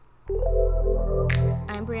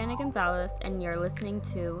I'm Brianna Gonzalez, and you're listening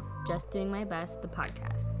to Just Doing My Best, the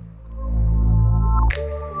podcast.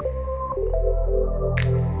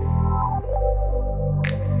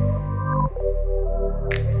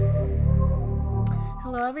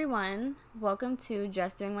 Hello, everyone. Welcome to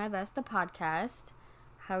Just Doing My Best, the podcast.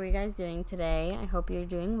 How are you guys doing today? I hope you're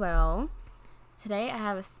doing well. Today, I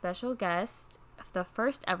have a special guest, the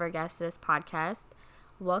first ever guest to this podcast.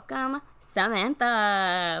 Welcome,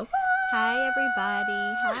 Samantha. Hi,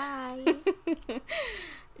 everybody. Hi.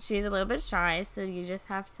 She's a little bit shy, so you just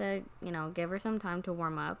have to, give her some time to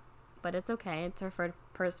warm up. But it's okay. It's her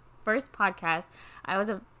first podcast. I was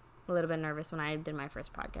a little bit nervous when I did my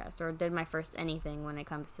first podcast or did my first anything when it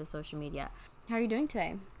comes to social media. How are you doing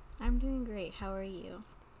today? I'm doing great. How are you?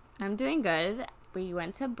 I'm doing good. We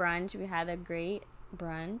went to brunch. We had a great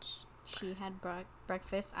brunch. She had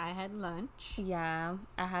breakfast. I had lunch. Yeah.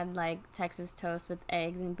 I had Texas toast with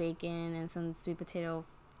eggs and bacon and some sweet potato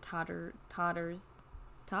tater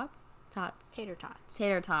tots.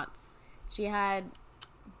 She had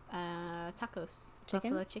tacos.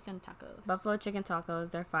 Chicken? Buffalo chicken tacos.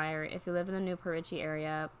 They're fire. If you live in the Newport Richie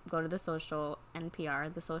area, go to the Social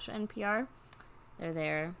NPR. The Social NPR, they're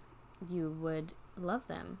there. You would love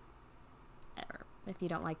them. If you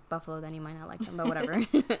don't like buffalo, then you might not like them, but whatever.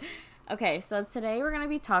 Okay, so today we're going to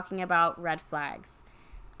be talking about red flags.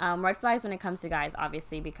 Red flags when it comes to guys,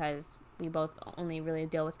 obviously, because we both only really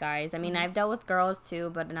deal with guys. I mean, I've dealt with girls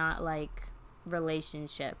too, but not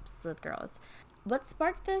relationships with girls. What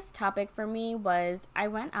sparked this topic for me was I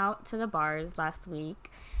went out to the bars last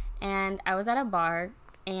week, and I was at a bar,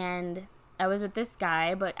 and I was with this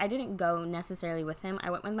guy, but I didn't go necessarily with him.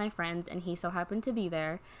 I went with my friends, and he so happened to be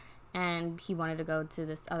there, and he wanted to go to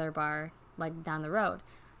this other bar, down the road.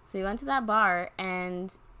 So we went to that bar,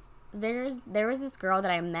 and there was this girl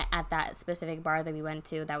that I met at that specific bar that we went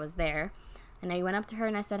to that was there, and I went up to her,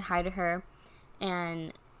 and I said hi to her,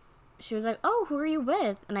 and she was like, "Oh, who are you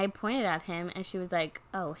with?" And I pointed at him, and she was like,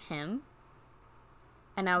 "Oh, him?"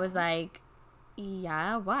 And I was like,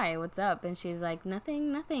 "Yeah, why? What's up?" And she's like,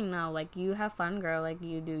 Nothing, no, you have fun, girl,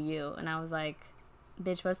 you do you." And I was like,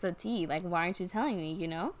 "Bitch, what's the tea? Why aren't you telling me, You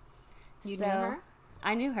knew her?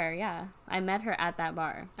 I knew her, yeah. I met her at that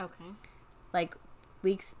bar. Okay.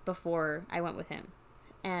 Weeks before I went with him.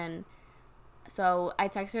 And so I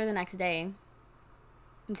texted her the next day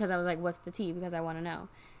because I was like, "What's the tea?" Because I want to know.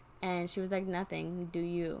 And she was like, "Nothing, do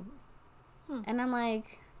you?" And I'm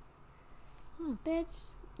like, "Bitch,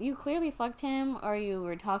 you clearly fucked him, or you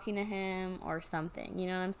were talking to him or something." You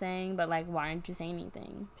know what I'm saying? But why didn't you say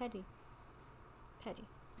anything? Petty.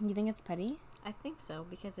 You think it's petty? I think so,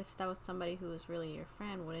 because if that was somebody who was really your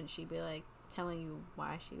friend, wouldn't she be telling you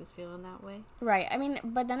why she was feeling that way? Right. I mean,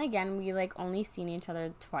 but then again, we only seen each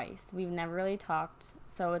other twice. We've never really talked,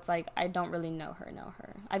 so it's I don't really know her.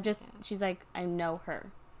 She's like, I know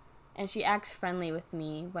her. And she acts friendly with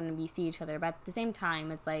me when we see each other, but at the same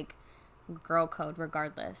time, it's girl code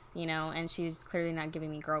regardless, and she's clearly not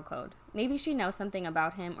giving me girl code. Maybe she knows something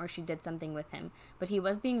about him, or she did something with him, but he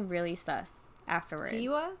was being really sus afterwards. He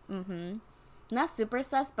was? Mm-hmm. Not super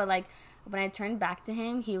sus, but when I turned back to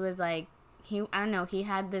him, he was I don't know, he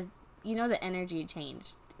had this, the energy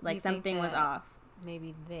changed. Something was off.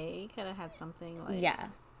 Maybe they could have had something yeah.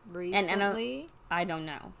 Recently? And I don't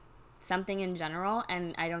know. Something in general,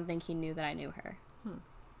 and I don't think he knew that I knew her.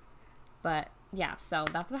 But yeah, so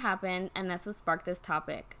that's what happened, and that's what sparked this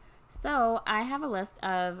topic. So I have a list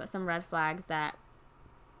of some red flags that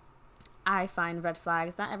I find red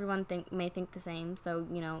flags. Not everyone may think the same, so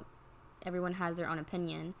everyone has their own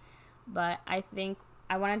opinion. But I think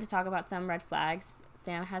I wanted to talk about some red flags.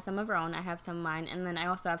 Sam has some of her own, I have some of mine, and then I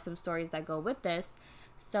also have some stories that go with this.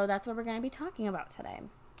 So that's what we're going to be talking about today.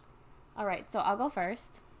 All right, so I'll go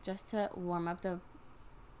first, just to warm up the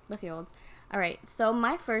fields. All right, so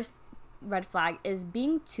my first red flag is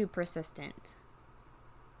being too persistent.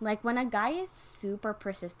 When a guy is super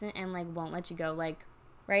persistent and won't let you go,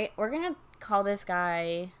 right? We're gonna call this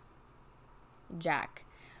guy Jack.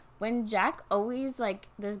 When Jack always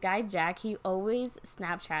this guy Jack, he always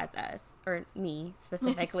Snapchats us, or me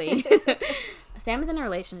specifically. Sam is in a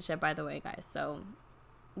relationship, by the way, guys, so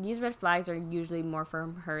these red flags are usually more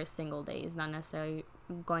from her single days, not necessarily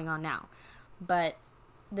going on now. But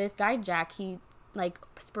this guy Jack, he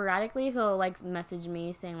sporadically he'll message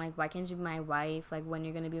me saying why can't you be my wife, when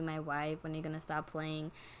you're gonna be my wife, when you're gonna stop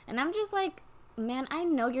playing. And I'm just man, I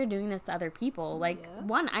know you're doing this to other people.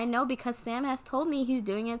 One, I know because Sam has told me he's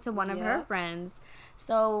doing it to one of her friends.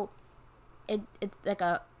 So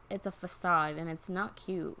it's a facade, and it's not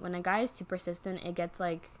cute. When a guy is too persistent, it gets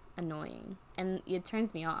annoying, and it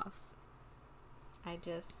turns me off.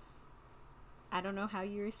 I don't know how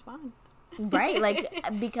you respond. Right,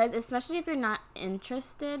 like, because especially if you're not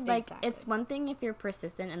interested, like, Exactly. it's one thing if you're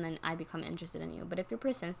persistent and then I become interested in you, but if you're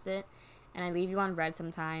persistent and I leave you on red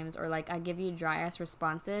sometimes, or, like, I give you dry ass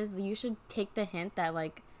responses, you should take the hint that,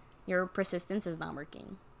 like, your persistence is not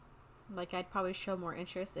working. Like, I'd probably show more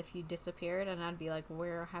interest if you disappeared, and I'd be like,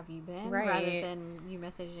 where have you been? Right. Rather than you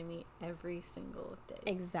messaging me every single day.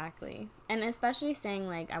 Exactly. And especially saying,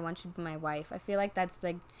 like, I want you to be my wife, I feel like that's,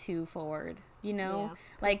 like, too forward, you know? Yeah,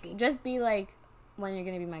 like, creepy. just be like, when you're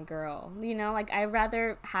gonna be my girl, you know? Like, I'd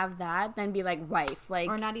rather have that than be like, wife. Like,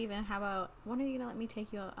 Or not even, how about, when are you gonna let me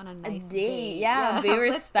take you out on a a nice date. date? Yeah, be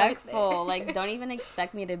let's start respectful. there. Like, don't even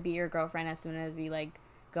expect me to be your girlfriend as soon as we, like,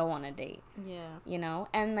 go on a date, Yeah. you know?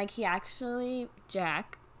 And, like,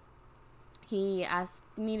 Jack, he asked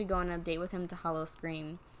me to go on a date with him to Hollow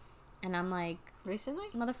Scream. And I'm like, Recently?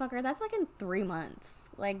 motherfucker, that's, like, in 3 months.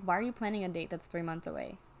 Like, why are you planning a date that's 3 months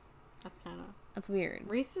away? That's kind of... That's weird.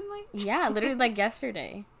 Recently? Yeah, literally, like,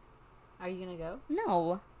 yesterday. Are you gonna go?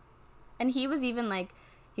 No. And he was even like,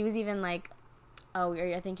 oh,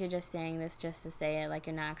 I think you're just saying this just to say it, like,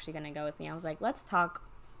 you're not actually gonna go with me. I was like, let's talk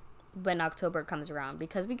when October comes around,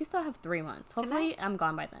 because we can still have 3 months. Hopefully, I'm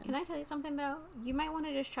gone by then. Can I tell you something, though? You might want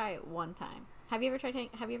to just try it one time. Have you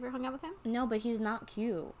ever hung out with him? No, but he's not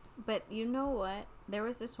cute. But you know what? There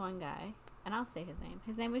was this one guy, and I'll say his name.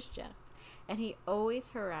 His name was Jeff. And he always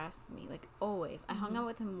harassed me, like, always. I hung out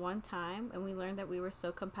with him one time, and we learned that we were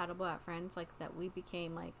so compatible at friends, like, that we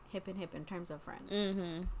became, like, hip and hip in terms of friends.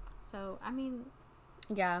 Mm-hmm. So, I mean...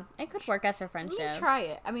 Yeah, it could work as a Let friendship. me try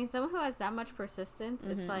it. I mean, someone who has that much persistence,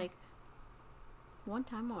 it's Mhm. like, one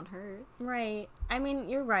time won't hurt. Right. I mean,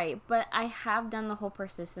 you're right, but I have done the whole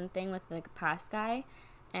persistent thing with, like, a past guy,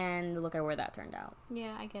 and look at where that turned out.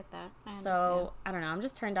 Yeah, I get that. I understand. So, I don't know. I'm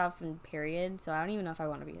just turned off in period, so I don't even know if I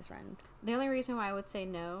want to be his friend. The only reason why I would say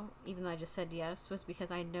no, even though I just said yes, was because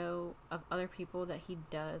I know of other people that he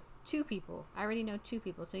does. 2 people. I already know 2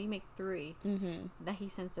 people, so you make 3 Mm-hmm. that he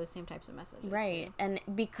sends those same types of messages Right. to. And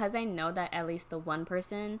because I know that at least the one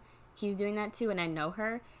person he's doing that to, and I know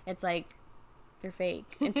her, it's like, you're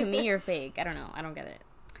fake. And to me, you're fake. I don't know. I don't get it.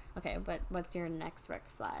 Okay, but what's your next red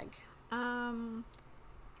flag?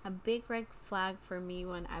 A big red flag for me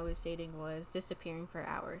when I was dating was disappearing for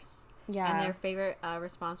hours. Yeah. And their favorite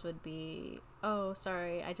response would be, oh,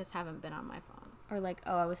 sorry, I just haven't been on my phone. Or like,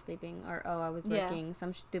 oh, I was sleeping. Or, oh, I was Yeah. working.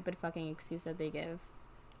 Some stupid fucking excuse that they give.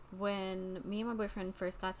 When me and my boyfriend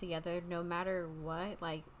first got together, no matter what,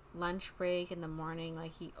 like, lunch break in the morning,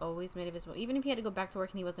 like, he always made it visible. Even if he had to go back to work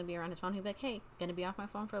and he wasn't going to be around his phone, he'd be like, hey, gonna be off my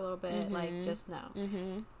phone for a little bit. Like, just know.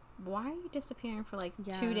 Mm-hmm. Why are you disappearing for, like,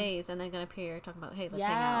 Yeah. 2 days and then gonna appear talking about, hey, let's Yeah.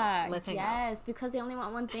 hang out. Let's hang out. Yes, because they only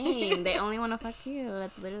want one thing. They only want to fuck you.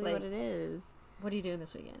 That's literally Like, what it is. What are you doing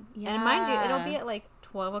this weekend? And mind you, it'll be Yeah. at, like,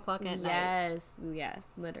 12 o'clock at night. Yes,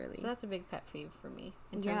 literally. So that's a big pet peeve for me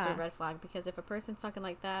in terms Yeah. of red flag, because if a person's talking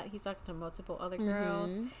like that, he's talking to multiple other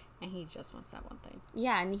girls, Mhm. and he just wants that one thing.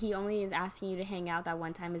 Yeah, and he only is asking you to hang out that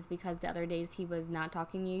one time is because the other days he was not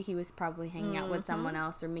talking to you. He was probably hanging out with someone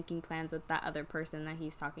else or making plans with that other person that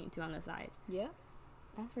he's talking to on the side. Yeah.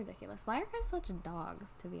 That's ridiculous. Why are guys such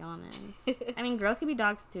dogs, to be honest? I mean, girls can be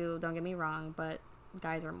dogs too, don't get me wrong, but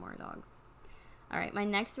guys are more dogs. All right, my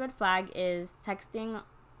next red flag is texting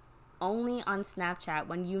only on Snapchat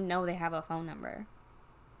when you know they have a phone number.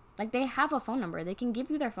 Like, they have a phone number. They can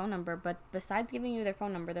give you their phone number, but besides giving you their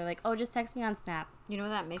phone number, they're like, oh, just text me on Snap. You know what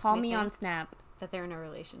that makes Call me me think? on Snap. That they're in a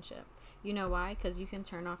relationship. You know why? Because you can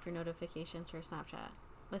turn off your notifications for Snapchat.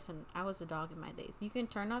 Listen, I was a dog in my days. You can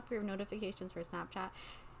turn off your notifications for Snapchat.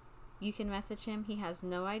 You can message him. He has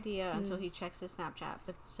no idea until he checks his Snapchat,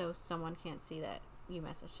 but so someone can't see that you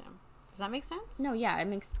messaged him. Does that make sense? No, yeah, it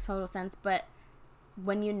makes total sense, but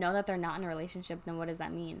when you know that they're not in a relationship, then what does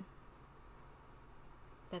that mean?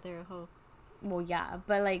 That they're a hoe. Well, yeah,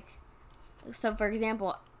 but like, so for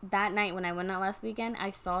example, that night when I went out last weekend, I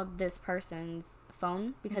saw this person's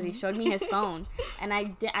phone because he showed me his phone, and I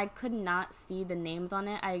could not see the names on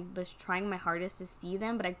it. I was trying my hardest to see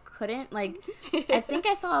them, but I couldn't. Like, I think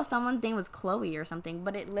I saw someone's name was Chloe or something,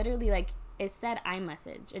 but it literally, like, it said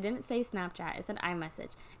iMessage. It didn't say Snapchat. It said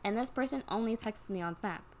iMessage, and this person only texted me on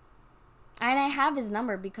Snap. And I have his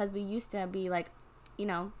number because we used to be like, you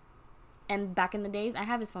know, and back in the days, I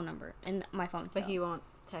have his phone number in my phone still. But he won't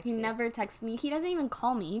text He you. never texts me. He doesn't even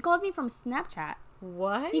call me. He calls me from Snapchat.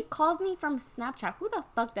 What? He calls me from Snapchat. Who the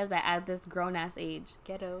fuck does that at this grown-ass age?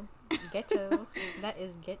 Ghetto. Ghetto. That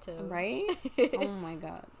is ghetto. Right? Oh my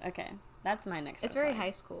god. Okay. That's my next It's red very flag.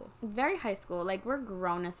 high school. Very high school. Like, we're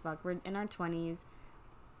grown as fuck. We're in our 20s.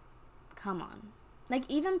 Come on. Like,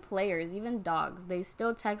 even players, even dogs, they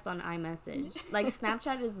still text on iMessage. Like,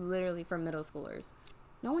 Snapchat is literally for middle schoolers.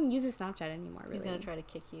 No one uses Snapchat anymore, really. He's gonna try to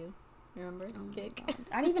kick you. Remember? Oh Kick.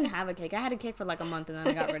 I didn't even have a kick. I had a kick for like a month and then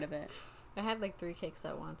I got rid of it. I had like 3 kicks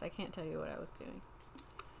at once. I can't tell you what I was doing.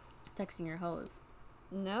 Texting your hoes.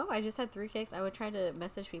 No, I just had 3 kicks. I would try to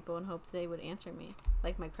message people and hope they would answer me.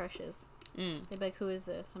 Like my crushes. They'd be like, who is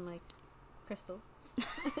this? I'm like, Crystal.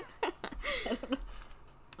 I don't know.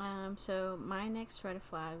 So my next red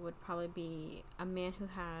flag would probably be a man who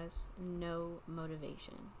has no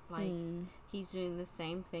motivation. Like, he's doing the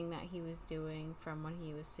same thing that he was doing from when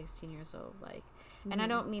he was 16 years old. Like, and I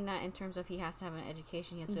don't mean that in terms of he has to have an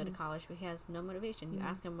education, he has to go to college, but he has no motivation. You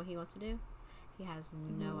ask him what he wants to do, he has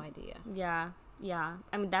no idea. Yeah.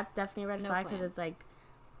 I mean, that's definitely a red flag because plan. it's like,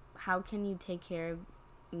 how can you take care of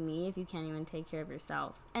me if you can't even take care of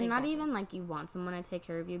yourself? And not even like you want someone to take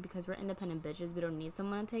care of you, because we're independent bitches. We don't need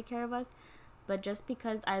someone to take care of us. But just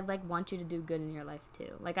because I like want you to do good in your life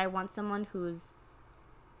too. Like, I want someone who's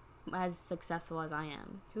as successful as I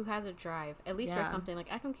am, who has a drive, at least for something.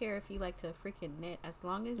 Like, I don't care if you like to freaking knit, as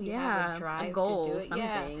long as you have a drive, a goal, to do it.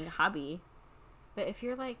 Something, hobby. But if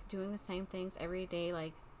you're like doing the same things every day,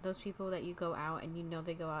 like those people that you go out and you know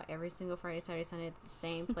they go out every single Friday, Saturday, Sunday at the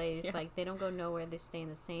same place, like they don't go nowhere, they stay in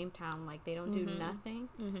the same town, like they don't do nothing,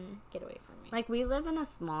 get away from me. Like, we live in a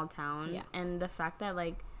small town, and the fact that,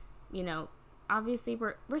 like, you know, obviously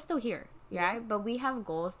we're still here, but we have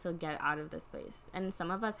goals to get out of this place, and some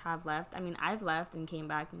of us have left. I mean, I've left and came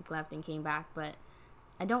back, but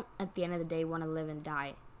I don't, at the end of the day, want to live and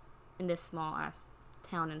die in this small ass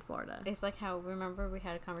town in Florida. It's like how, remember we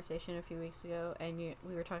had a conversation a few weeks ago and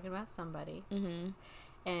we were talking about somebody,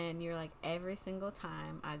 and you're like, every single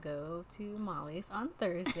time I go to Molly's on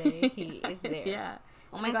Thursday, he is there.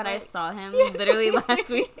 Oh my god, I saw him literally last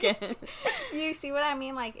weekend. You see what I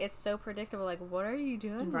mean? Like, it's so predictable. Like, what are you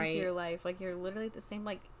doing with your life? Like, you're literally the same.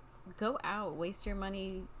 Like, go out, waste your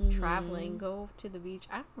money traveling, go to the beach.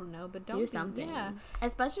 I don't know, but don't do something.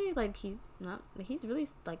 Especially, like, he's really,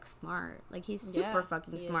 like, smart. Like, he's super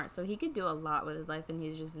fucking smart. So he could do a lot with his life, and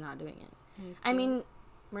he's just not doing it. I mean,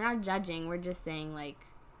 we're not judging. We're just saying, like,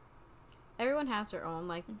 everyone has their own,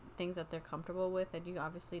 like, things that they're comfortable with, and you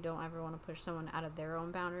obviously don't ever want to push someone out of their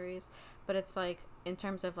own boundaries. But it's like, in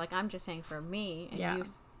terms of, like, I'm just saying for me, and you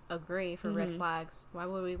agree for red flags, why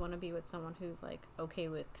would we want to be with someone who's, like, okay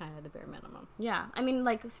with kind of the bare minimum? I mean,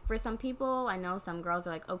 like, for some people, I know some girls are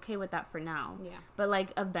like okay with that for now, but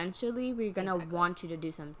like eventually we're gonna want you to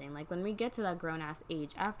do something. Like, when we get to that grown-ass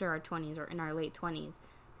age after our 20s or in our late 20s,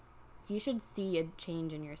 you should see a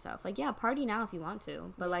change in yourself. Like, party now if you want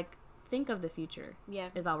to, but like, think of the future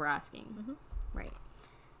is all we're asking. Right.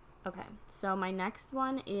 Okay, so my next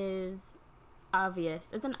one is obvious.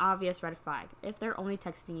 It's an obvious red flag if they're only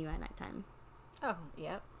texting you at nighttime. Oh,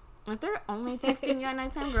 yep. If they're only texting you at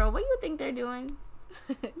nighttime, girl, what do you think they're doing?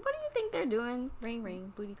 What do you think they're doing? Ring,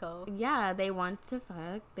 ring, booty call. Yeah, they want to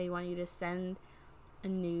fuck. They want you to send a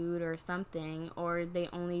nude or something, or they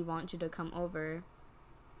only want you to come over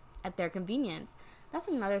at their convenience. That's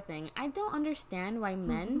another thing. I don't understand why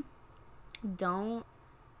men don't,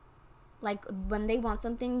 like, when they want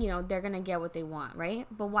something, you know, they're gonna get what they want, right?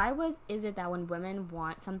 But why is it that when women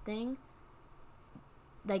want something,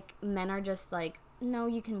 like, men are just like, no,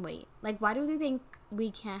 you can wait? Like, why do they think we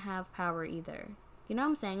can't have power either? You know what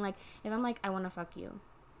I'm saying? Like, if I'm like, I want to fuck you,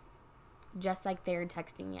 just like they're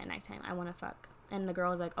texting me at nighttime, I want to fuck, and the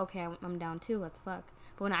girl's like, okay, I'm down too, let's fuck.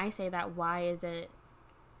 But when I say that, why is it,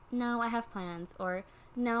 no, I have plans, or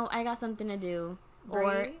no, I got something to do,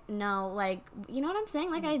 or no, like, you know what I'm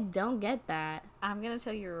saying? Like, I don't get that. I'm gonna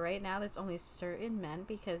tell you right now, there's only certain men,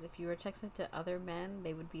 because if you were texting to other men,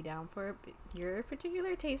 they would be down for it. But your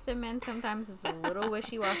particular taste in men sometimes is a little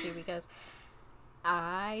wishy-washy, because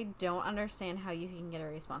I don't understand how you can get a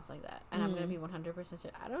response like that. And I'm gonna be 100%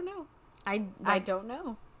 sure. I don't know. I don't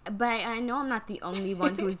know. But I know I'm not the only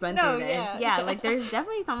one who's been through this. Like, there's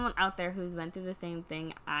definitely someone out there who's been through the same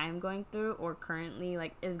thing I'm going through, or currently,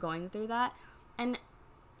 like, is going through that. And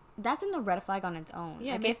that's in the red flag on its own.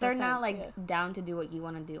 Yeah, like, if they're not, like, down to do what you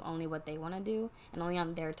want to do, only what they want to do, and only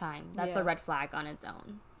on their time, that's a red flag on its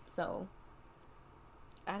own. So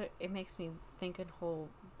it makes me think a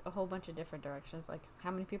whole bunch of different directions. Like, how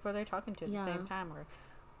many people are they talking to at the same time? Or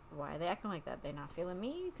why are they acting like that? They're not feeling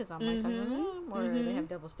me because I'm not talking to them? Or they have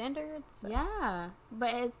double standards? So. Yeah.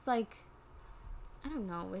 But it's like, I don't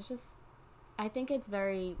know. It's just, I think it's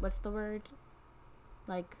very, what's the word?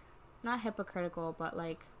 Like, not hypocritical, but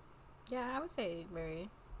like, yeah, I would say very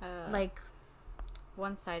like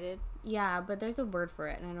one-sided. Yeah, but there's a word for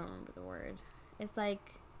it and I don't remember the word. It's like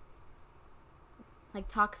Like,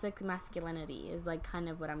 toxic masculinity is, like, kind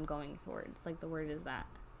of what I'm going towards. Like, the word is that.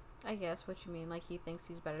 I guess what you mean. Like, he thinks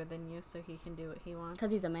he's better than you, so he can do what he wants.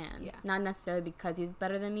 Because he's a man. Yeah. Not necessarily because he's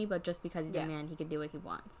better than me, but just because he's Yeah. a man, he can do what he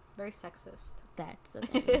wants. Very sexist. That's the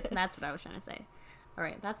thing. That's what I was trying to say. All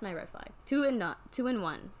right, that's my red flag. 2 and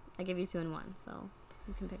 1. I give you 2 and 1, so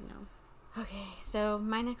you can pick now. Okay, so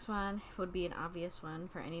my next one would be an obvious one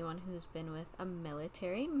for anyone who's been with a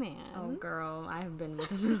military man. Oh, girl, I have been with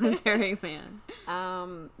a military man.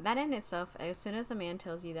 That in itself, as soon as a man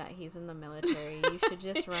tells you that he's in the military, you should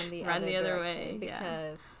just run the other way, direction,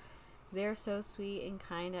 because they're so sweet and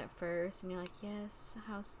kind at first, and you're like, yes,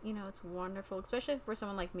 it's wonderful, especially for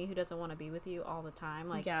someone like me who doesn't want to be with you all the time.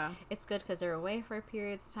 Like, it's good because they're away for a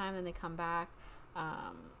period of time, then they come back.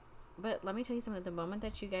 But let me tell you something. The moment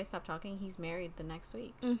that you guys stop talking, he's married the next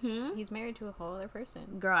week. Mm-hmm. He's married to a whole other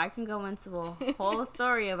person. Girl, I can go into a whole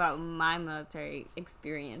story about my military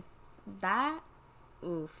experience. That,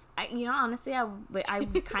 oof. Honestly,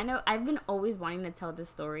 I've been always wanting to tell this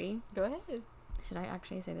story. Go ahead. Should I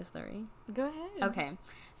actually say this story? Go ahead. Okay.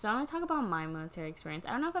 So I want to talk about my military experience.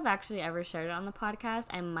 I don't know if I've actually ever shared it on the podcast.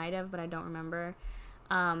 I might have, but I don't remember.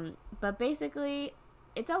 But basically,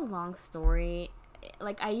 it's a long story.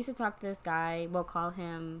 Like, I used to talk to this guy. We'll call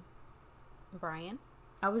him Brian.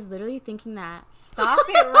 I was literally thinking that. Stop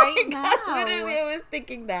it right now. Literally, I was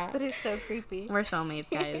thinking that. That is so creepy. We're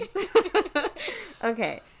soulmates, guys.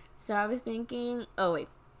 Okay. So I was thinking,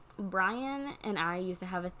 Brian and I used to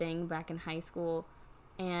have a thing back in high school,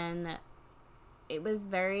 and it was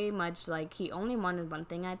very much like he only wanted one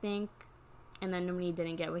thing, I think, and then when he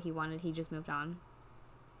didn't get what he wanted, he just moved on.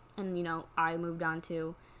 And, I moved on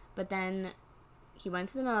too. But then he went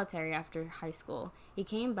to the military after high school. He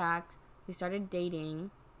came back. We started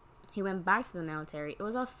dating. He went back to the military. It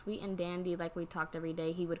was all sweet and dandy. Like, we talked every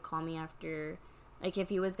day. He would call me after, like, if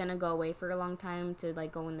he was going to go away for a long time to,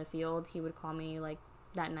 like, go in the field, he would call me, like,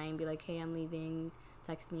 that night and be like, hey, I'm leaving.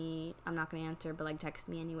 Text me. I'm not going to answer, but, like, text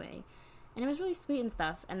me anyway. And it was really sweet and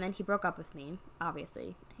stuff. And then he broke up with me,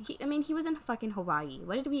 obviously. He was in fucking Hawaii.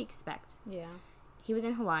 What did we expect? Yeah. He was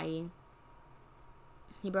in Hawaii.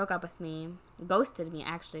 He broke up with me, ghosted me,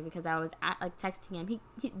 actually, because I was texting him.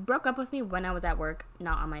 He broke up with me when I was at work,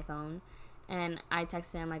 not on my phone. And I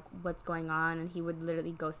texted him, like, what's going on? And he would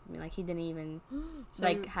literally ghost me. Like, he didn't even,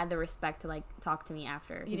 had the respect to, like, talk to me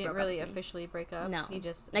after. He didn't really officially break up? No. He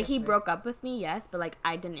just... Like, he broke up with me, yes, but, like,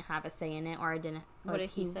 I didn't have a say in it, or I didn't... What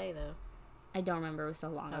did he say, though? I don't remember. It was so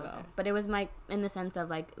long ago. But it was in the sense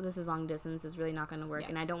of, like, this is long distance. It's really not going to work,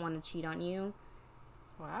 and I don't want to cheat on you.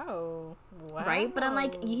 Wow. Right? But I'm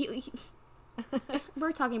like,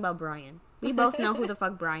 we're talking about Brian. We both know who the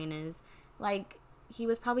fuck Brian is. Like, he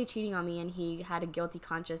was probably cheating on me, and he had a guilty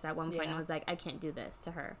conscience at one point and was like, I can't do this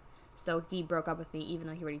to her. So he broke up with me even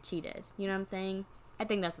though he already cheated. You know what I'm saying? I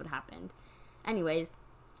think that's what happened. Anyways,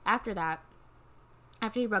 after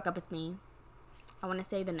he broke up with me, I want to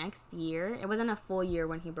say the next year, it wasn't a full year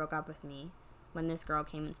when he broke up with me, when this girl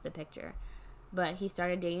came into the picture. But he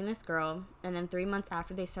started dating this girl, and then 3 months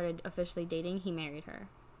after they started officially dating, he married her.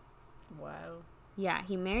 Wow. Yeah,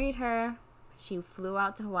 he married her. She flew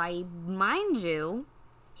out to Hawaii. Mind you,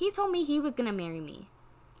 he told me he was going to marry me.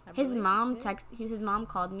 His mom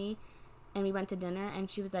called me, and we went to dinner, and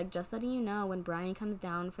she was like, just letting you know, when Brian comes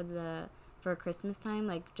down for Christmas time,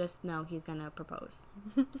 like, just know he's going to propose.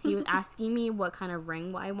 He was asking me what kind of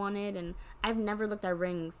ring I wanted, and I've never looked at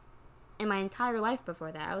rings in my entire life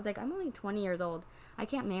before that. I was like, I'm only 20 years old. I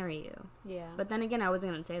can't marry you. Yeah. But then again, I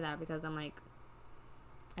wasn't going to say that because I'm like,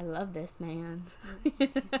 I love this man. He's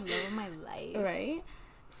the love of my life. Right?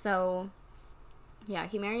 So, yeah,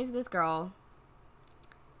 he marries this girl.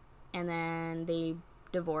 And then they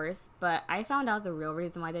divorce. But I found out the real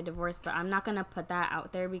reason why they divorced. But I'm not going to put that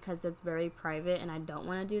out there because it's very private. And I don't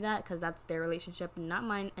want to do that because that's their relationship, not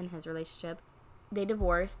mine and his relationship. They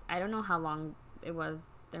divorced. I don't know how long it was,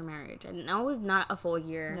 their marriage. And it was not a full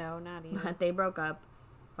year. No, not even. But they broke up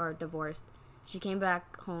or divorced. She came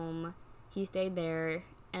back home. He stayed there.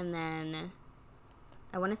 And then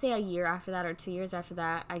I want to say a year after that or 2 years after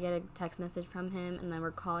that, I get a text message from him. And then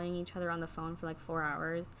we're calling each other on the phone for like 4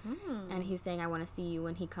 hours. And he's saying, I want to see you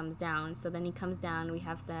when he comes down. So then he comes down. We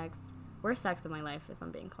have sex. Worst sex of my life, if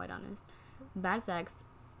I'm being quite honest. Bad sex.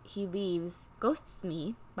 He leaves. Ghosts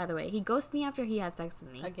me, by the way. He ghosts me after he had sex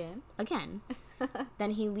with me. Again.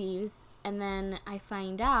 Then he leaves. And then I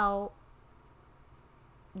find out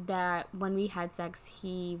that when we had sex,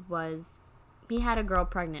 he had a girl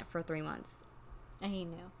pregnant for 3 months. And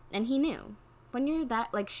he knew. When you're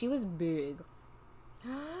that, like, she was big.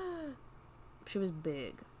 She was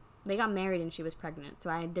big. They got married and she was pregnant. So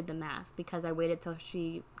I did the math because I waited till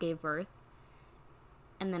she gave birth.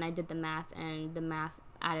 And then I did the math, and the math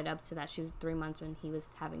added up to that she was 3 months when he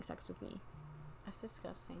was having sex with me. That's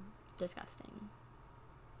disgusting. Disgusting.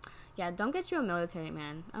 Yeah, don't get you a military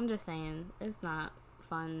man. I'm just saying. It's not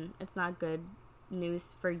fun. It's not good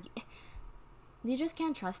news for you. You just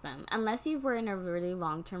can't trust them. Unless you were in a really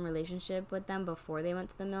long-term relationship with them before they went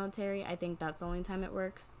to the military, I think that's the only time it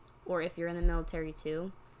works. Or if you're in the military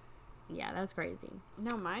too. Yeah, that's crazy.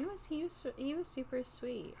 No, mine was, he was super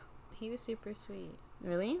sweet. He was super sweet.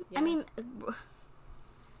 Really? Yeah. I mean,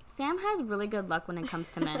 Sam has really good luck when it comes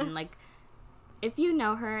to men. Like, if you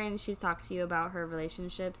know her and she's talked to you about her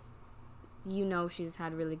relationships, you know she's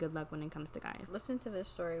had really good luck when it comes to guys. Listen to this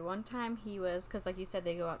story. One time he was, because like you said,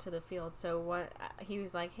 they go out to the field. So he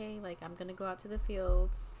was like, hey, like, I'm going to go out to the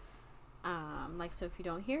fields. Like, so if you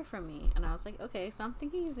don't hear from me. And I was like, okay. So I'm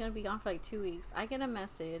thinking he's going to be gone for like 2 weeks. I get a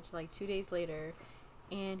message like 2 days later.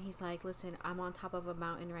 And he's like, listen, I'm on top of a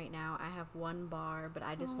mountain right now. I have 1 bar, but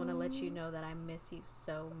I just want to let you know that I miss you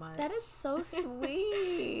so much. That is so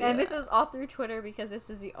sweet. And this is all through Twitter because this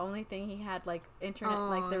is the only thing he had, like, internet,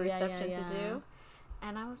 like, the reception to do.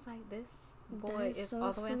 And I was like, this boy is so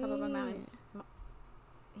all the way on top of a mountain.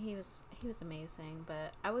 He was amazing.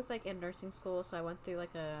 But I was, like, in nursing school, so I went through,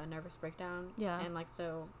 like, a nervous breakdown. Yeah. And, like,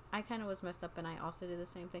 so I kind of was messed up, and I also did the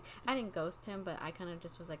same thing. I didn't ghost him, but I kind of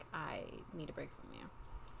just was like, I need a break from you.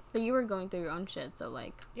 But you were going through your own shit, so,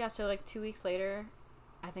 like... Yeah, so, like, 2 weeks later,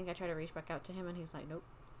 I think I tried to reach back out to him, and he was like, nope.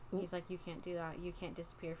 Ooh. He's like, you can't do that. You can't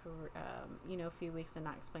disappear for, a few weeks and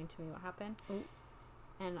not explain to me what happened. Ooh.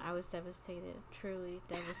 And I was devastated, truly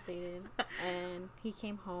devastated. And he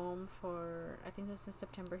came home I think it was in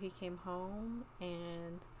September, he came home,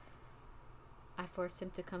 and I forced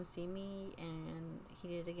him to come see me, and he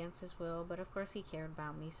did it against his will. But, of course, he cared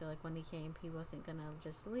about me, so, like, when he came, he wasn't going to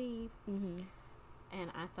just leave. Mm-hmm. And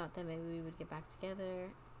I thought that maybe we would get back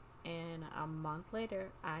together. And a month later,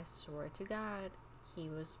 I swear to God, he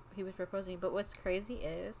was proposing. But what's crazy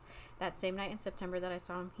is that same night in September that I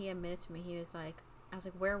saw him, he admitted to me, he was like, I was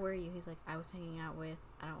like, where were you? He's like, I was hanging out with,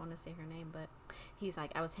 I don't want to say her name, but he's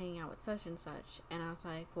like, I was hanging out with such and such. And I was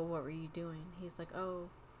like, well, what were you doing? He's like, oh,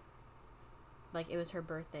 like, it was her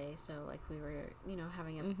birthday, so, like, we were,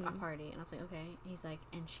 having a party. And I was like, okay. He's like,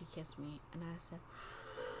 and she kissed me. And I said...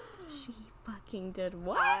 She fucking did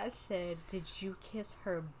what? I said, did you kiss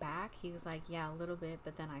her back? He was like, yeah, a little bit,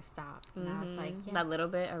 but then I stopped. And I was like, yeah. That little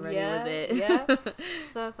bit already was it. Yeah.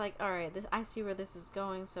 So I was like, all right, I see where this is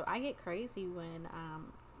going. So I get crazy when,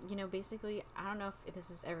 basically, I don't know if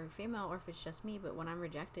this is every female or if it's just me, but when I'm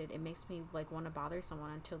rejected, it makes me, like, want to bother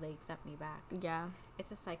someone until they accept me back. Yeah.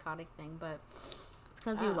 It's a psychotic thing, but...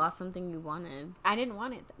 Because you lost something you wanted. I didn't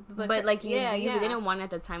want it. But like, you didn't want it at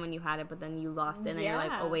the time when you had it, but then you lost it, and then you're like,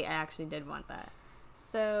 oh, wait, I actually did want that.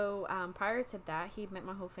 So, prior to that, he met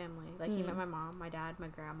my whole family. Like, he met my mom, my dad, my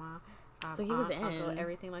grandma, so he was aunt, uncle,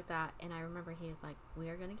 everything like that. And I remember he was like, we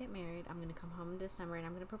are going to get married. I'm going to come home in December, and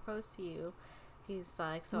I'm going to propose to you. He's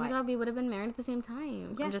like, so oh my God, we would have been married at the same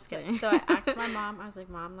time. Yes, I'm just kidding. So I asked my mom, I was like,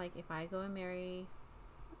 Mom, like, if I go and marry...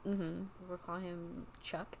 we'll call him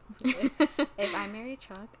Chuck. If I marry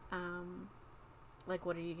Chuck, like,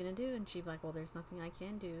 what are you gonna do? And she'd be like, well, there's nothing I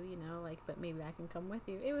can do, like, but maybe I can come with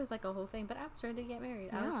you. It was like a whole thing, but I was ready to get married.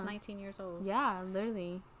 I was 19 years old. Yeah,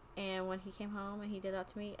 literally. And when he came home and he did that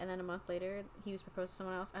to me, and then a month later he was proposed to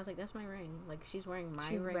someone else, I was like, that's my ring. Like, she's wearing my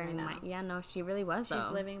ring right now. Yeah, no, she really was, though. She's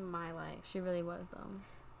living my life. She really was, though.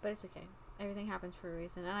 But it's okay. Everything happens for a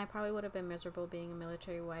reason. And I probably would have been miserable being a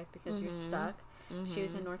military wife because you're stuck. She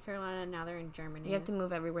was in North Carolina, and now they're in Germany. You have to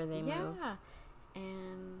move everywhere they move. Yeah.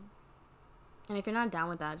 And if you're not down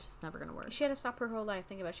with that, it's just never going to work. She had to stop her whole life.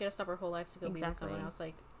 Think about it. She had to stop her whole life to go be with someone else.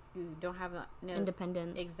 Like, you don't have no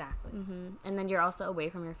independence. Exactly. And then you're also away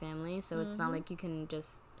from your family, so it's not like you can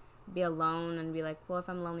just be alone and be like, well, if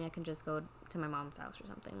I'm lonely, I can just go to my mom's house or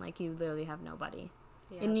something. Like, you literally have nobody.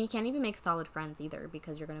 Yeah. And you can't even make solid friends either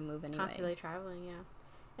because you're going to move anyway. Constantly traveling, yeah.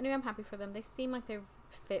 Anyway, I'm happy for them. They seem like they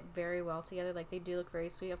fit very well together. Like, they do look very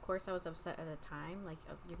sweet. Of course, I was upset at the time. Like,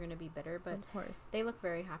 you're going to be bitter, but of course, they look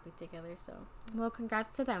very happy together, so. Well,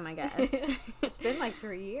 congrats to them, I guess. It's been like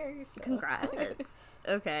 3 years. So. Congrats.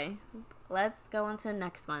 Okay. Let's go on to the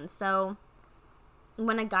next one. So,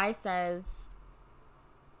 when a guy says,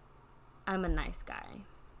 I'm a nice guy.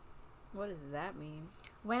 What does that mean?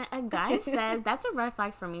 When a guy says, that's a red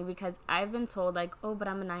flag for me because I've been told, like, oh, but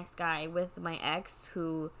I'm a nice guy with my ex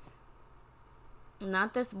who,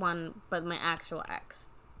 not this one, but my actual ex.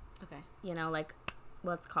 Okay. Like,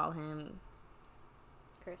 let's call him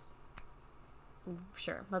Chris.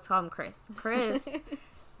 Sure, let's call him Chris. Chris,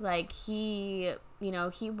 like, he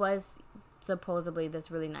was supposedly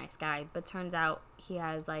this really nice guy, but turns out he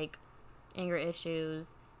has, like, anger issues,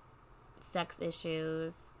 sex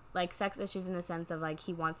issues. Like, sex issues in the sense of, like,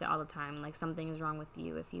 he wants it all the time. Like, something is wrong with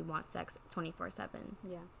you if you want sex 24/7.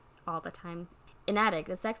 Yeah. All the time. An addict,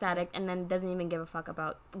 a sex addict, and then doesn't even give a fuck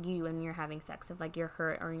about you and you're having sex. If, like, you're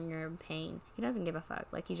hurt or you're in pain. He doesn't give a fuck.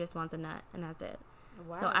 Like, he just wants a nut, and that's it.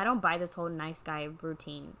 Wow. So I don't buy this whole nice guy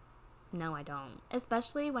routine. No, I don't.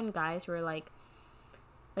 Especially when guys who are, like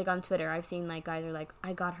on Twitter, I've seen, like, guys are like,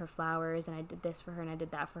 I got her flowers, and I did this for her, and I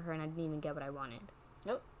did that for her, and I didn't even get what I wanted.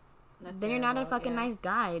 Nope. That's then terrible. You're not a fucking nice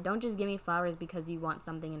guy. Don't just give me flowers because you want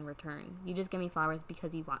something in return. You just give me flowers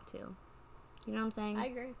because you want to. You know what I'm saying? I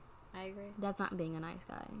agree. That's not being a nice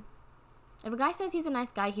guy. If a guy says he's a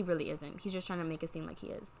nice guy, he really isn't. He's just trying to make it seem like he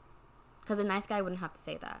is. Because a nice guy wouldn't have to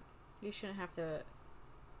say that. You shouldn't have to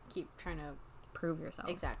keep trying to prove yourself.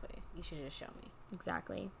 Exactly. You should just show me.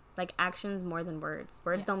 Exactly. Like, actions more than words.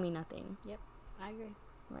 Words don't mean nothing. Yep. I agree.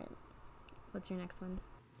 Right. What's your next one?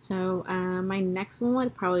 So, my next one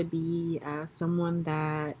would probably be someone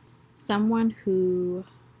who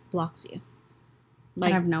blocks you.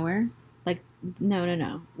 Like, out of nowhere? Like,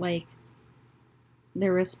 no. Like,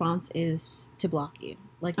 their response is to block you.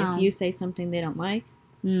 Like, if you say something they don't like,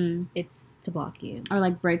 it's to block you. Or,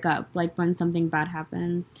 like, break up. Like, when something bad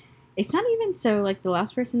happens. It's not even so, like, the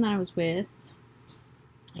last person that I was with,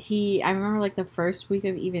 I remember, like, the first week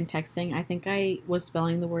of even texting, I think I was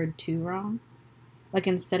spelling the word "to" wrong. Like,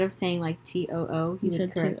 instead of saying, like, TOO, he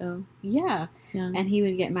would correct. T-O. Yeah. And he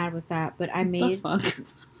would get mad with that. But I made... What the fuck?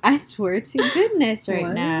 I swear to goodness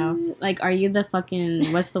now. Like, are you the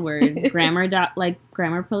fucking... What's the word?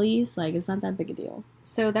 grammar police? Like, it's not that big a deal.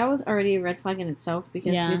 So, that was already a red flag in itself.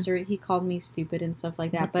 Because he called me stupid and stuff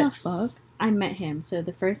like that. What the fuck? I met him. So,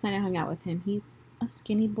 the first night I hung out with him, he's a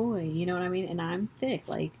skinny boy. You know what I mean? And I'm thick.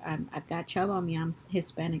 Like, I've got chub on me. I'm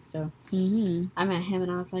Hispanic. So, I met him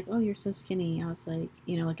and I was like, oh, you're so skinny. I was like,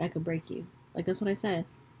 you know, like, I could break you. Like, that's what I said.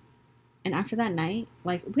 And after that night,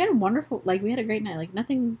 like, we had a great night. Like,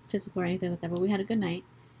 nothing physical or anything like that, but we had a good night.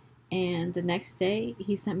 And the next day,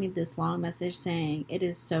 he sent me this long message saying, it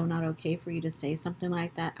is so not okay for you to say something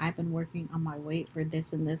like that. I've been working on my weight for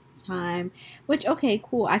this and this time. Which, okay,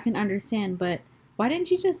 cool, I can understand, but why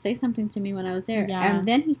didn't you just say something to me when I was there? Yeah. And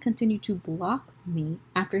then he continued to block me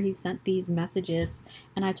after he sent these messages.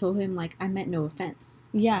 And I told him, like, I meant no offense.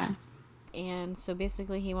 Yeah. And so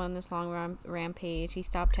basically he went on this long rampage. He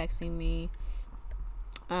stopped texting me.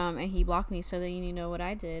 And he blocked me. So then you know what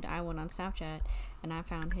I did? I went on Snapchat and I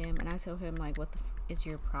found him. And I told him, like, what is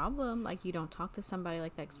your problem? Like, you don't talk to somebody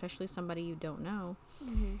like that, especially somebody you don't know.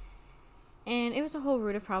 Mm-hmm. And it was a whole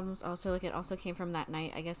root of problems also. Like, it also came from that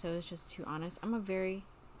night. I guess I was just too honest. I'm a very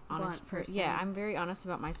honest person. Yeah, I'm very honest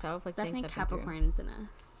about myself. Like, definitely Capricorns in us.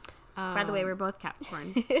 By the way, we're both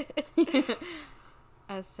Capricorns.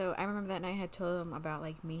 So I remember that night I had told him about,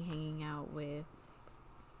 like, me hanging out with,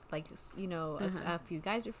 like, you know, a few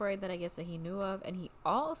guys before that I guess that he knew of. And he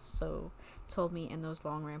also told me in those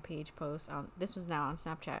long rampage posts, this was now on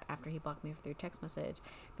Snapchat after he blocked me through text message,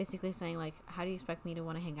 basically saying, like, how do you expect me to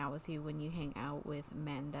want to hang out with you when you hang out with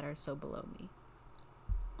men that are so below me?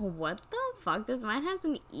 What the fuck? This man has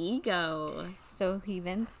an ego. So he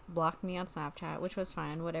then blocked me on Snapchat, which was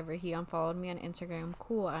fine. Whatever. He unfollowed me on Instagram.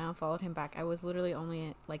 Cool. I unfollowed him back. I was literally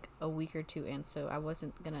only like a week or two in, so I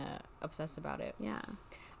wasn't gonna obsess about it. Yeah.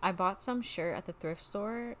 I bought some shirt at the thrift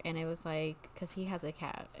store, and it was like, because he has a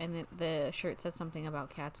cat, and the shirt said something about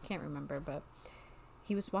cats. Can't remember, but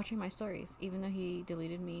he was watching my stories, even though he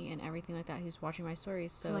deleted me and everything like that. He was watching my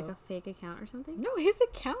stories. So, like, a fake account or something? No, his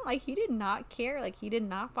account, like, he did not care. Like, he did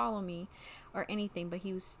not follow me or anything, but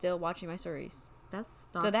he was still watching my stories. That's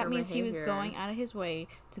so that means behavior. He was going out of his way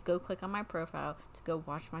to go click on my profile to go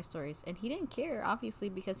watch my stories, and he didn't care, obviously,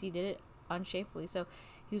 because he did it unshapefully. So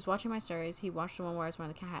he was watching my stories. He watched the one where I was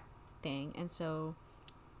wearing the cat thing, and so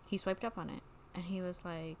he swiped up on it, and he was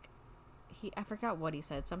like, I forgot what he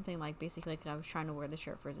said. Something like, basically, like, I was trying to wear the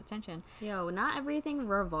shirt for his attention. Yo, not everything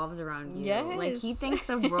revolves around you. Yes. Like, he thinks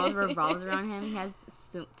the world revolves around him. He has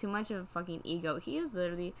too much of a fucking ego. He is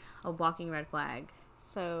literally a walking red flag.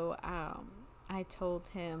 So, I told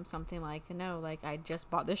him something like, no, like, I just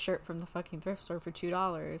bought this shirt from the fucking thrift store for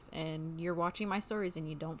 $2, and you're watching my stories and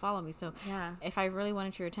you don't follow me. So, yeah, if I really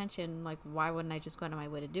wanted your attention, like, why wouldn't I just go out of my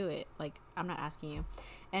way to do it? Like, I'm not asking you.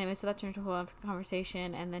 Anyway, so that turned into a whole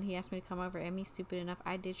conversation, and then he asked me to come over, and me, stupid enough,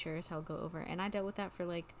 I did sure as hell go over, and I dealt with that for,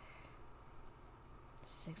 like,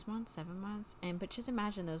 6 months, 7 months, but just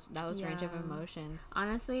imagine those range of emotions.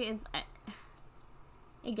 Honestly,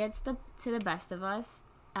 it gets to the best of us,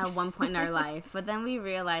 at one point in our life. But then we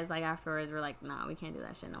realized, like, afterwards, we're like, nah, we can't do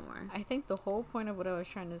that shit no more. I think the whole point of what I was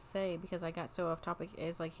trying to say, because I got so off topic,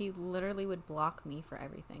 is, like, he literally would block me for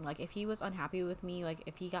everything. Like, if he was unhappy with me, like,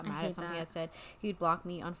 if he got mad at something I said, he would block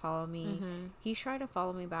me, unfollow me. He tried to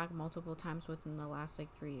follow me back multiple times within the last, like,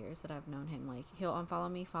 3 years that I've known him. Like, he'll unfollow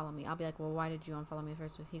me, follow me. I'll be like, well, why did you unfollow me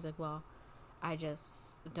first? He's like, well, I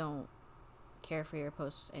just don't care for your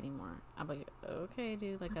posts anymore. I'm like, okay,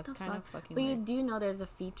 dude, like, that's kind of fucking But weird. you do know there's a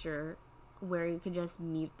feature where you could just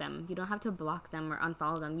mute them. You don't have to block them or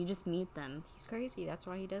unfollow them. You just mute them. He's crazy. That's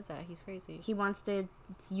why he does that. He's crazy. He wants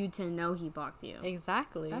you to know he blocked you.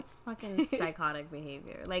 Exactly. That's fucking psychotic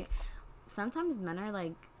behavior. Like, sometimes men are,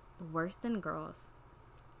 like, worse than girls.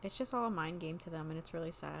 It's just all a mind game to them, and it's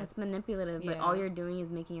really sad. It's manipulative, but all you're doing is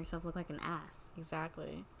making yourself look like an ass.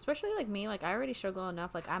 Exactly. Especially, like, me. Like, I already struggle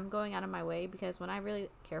enough. Like, I'm going out of my way, because when I really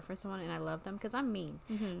care for someone and I love them, because I'm mean.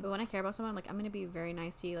 But when I care about someone, like, I'm going to be very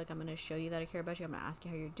nice to you. Like, I'm going to show you that I care about you. I'm going to ask you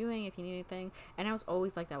how you're doing, if you need anything. And I was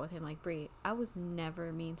always like that with him. Like, Brie, I was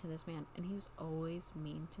never mean to this man, and he was always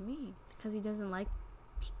mean to me. Because he doesn't like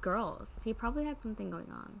girls. He probably had something going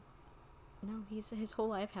on. No, his whole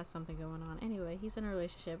life has something going on. Anyway, he's in a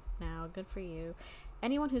relationship now. Good for you.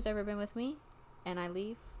 Anyone who's ever been with me and I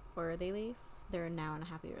leave or they leave, they're now in a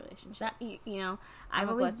happy relationship. That you know, I've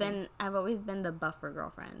always been the buffer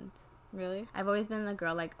girlfriend. Really? I've always been the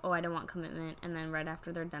girl, like, oh, I don't want commitment, and then right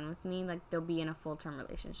after they're done with me, like, they'll be in a full-term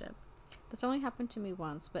relationship. This only happened to me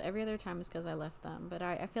once, but every other time is because I left them. But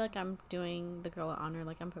I feel like I'm doing the girl an honor,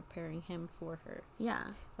 like, I'm preparing him for her. Yeah.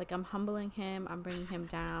 Like, I'm humbling him, I'm bringing him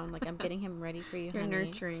down, like, I'm getting him ready for you, You're honey.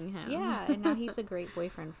 nurturing him. Yeah, and now he's a great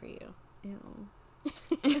boyfriend for you. Ew.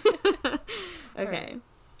 Okay.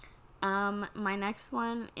 My next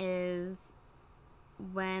one is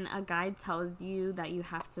when a guy tells you that you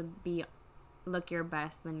have to look your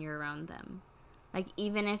best when you're around them. Like,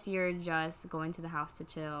 even if you're just going to the house to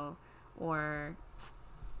chill or,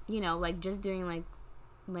 you know, like, just doing, like,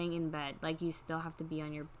 laying in bed, like, you still have to be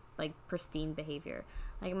on your, like, pristine behavior.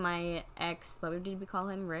 Like, my ex, what did we call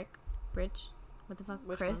him? Rich? What the fuck?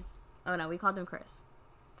 Which Chris? Oh, no, we called him Chris.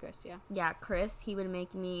 Chris, yeah. Yeah, Chris, he would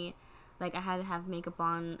make me, like, I had to have makeup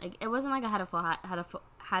on. Like, it wasn't like I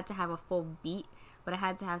had to have a full beat, but I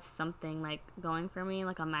had to have something, like, going for me,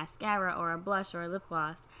 like a mascara or a blush or a lip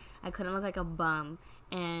gloss. I couldn't look like a bum.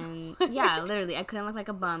 And, yeah, literally, I couldn't look like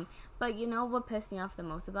a bum. But you know what pissed me off the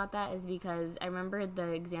most about that is because I remember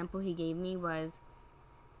the example he gave me was,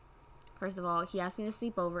 first of all, he asked me to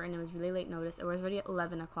sleep over, and it was really late notice. It was already at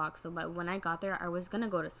 11 o'clock, so but when I got there, I was going to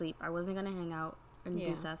go to sleep. I wasn't going to hang out and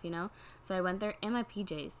do stuff, you know? So I went there in my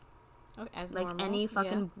PJs. Okay, as like normal. any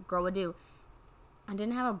fucking girl would do. I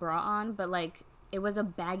didn't have a bra on, but, like, it was a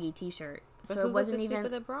baggy t-shirt. But so who it wasn't goes to even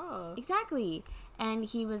sleep with a bra? Exactly. And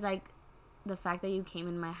he was like, the fact that you came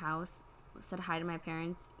in my house, said hi to my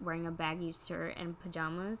parents wearing a baggy shirt and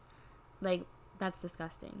pajamas, like, that's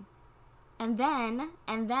disgusting. And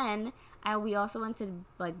then we also went to,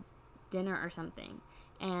 like, dinner or something.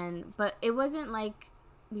 But it wasn't like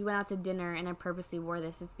we went out to dinner and I purposely wore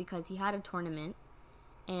this. It's because he had a tournament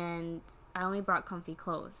and I only brought comfy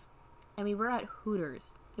clothes. And we were at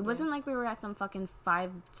Hooters. It wasn't like we were at some fucking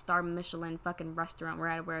 5-star Michelin fucking restaurant where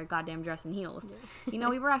I had to wear a goddamn dress and heels. Yeah. You know,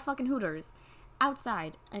 we were at fucking Hooters.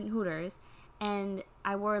 Outside in Hooters. And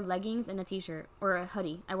I wore leggings and a t-shirt. Or a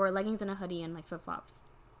hoodie. I wore leggings and a hoodie and, like, flip-flops.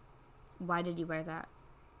 Why did you wear that?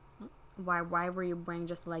 Why were you wearing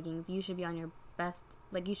just leggings? You should be on your best.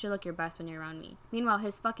 Like, you should look your best when you're around me. Meanwhile,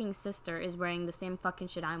 his fucking sister is wearing the same fucking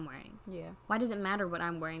shit I'm wearing. Yeah. Why does it matter what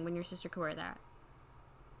I'm wearing when your sister could wear that?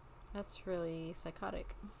 That's really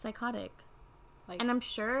psychotic. Like, and I'm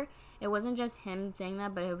sure it wasn't just him saying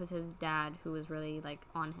that, but it was his dad who was really, like,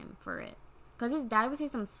 on him for it. Because his dad would say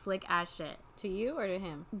some slick ass shit. To you or to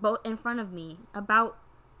him? Both in front of me. About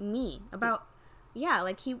me. Yeah,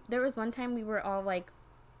 like, there was one time we were all, like,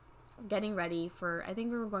 getting ready for, I think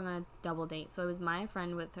we were going on a double date. So it was my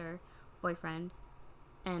friend with her boyfriend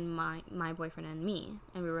and my boyfriend and me.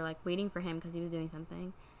 And we were, like, waiting for him because he was doing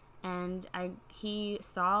something. And he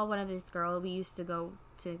saw one of this girl we used to go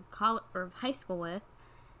to college or high school with,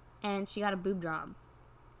 and she got a boob job.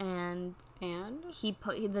 And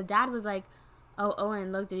the dad was like, "Oh,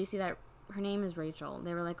 Owen, look, did you see that? Her name is Rachel."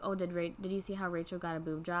 They were like, "Oh, did you see how Rachel got a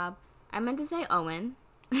boob job?" I meant to say Owen.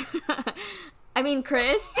 I mean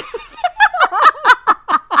Chris.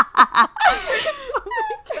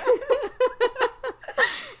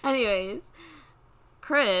 Anyways,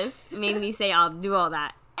 Chris made me say I'll do all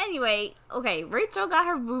that. Anyway, okay, Rachel got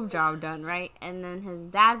her boob job done, right? And then his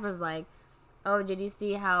dad was like, "Oh, did you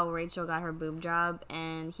see how Rachel got her boob job?"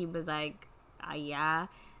 And he was like, "Yeah."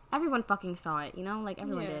 everyone fucking saw it, you know? Like,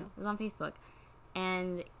 everyone Yeah. did. It was on Facebook.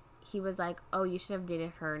 And he was like, oh, you should have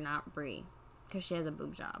dated her, not Brie. Because she has a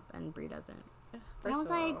boob job, and Brie doesn't. And I was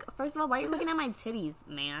like, first of all, why are you looking at my titties,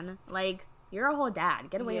 man? Like, you're a whole dad.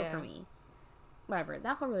 Get away from me. Whatever.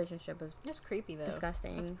 That whole relationship was It's creepy, though.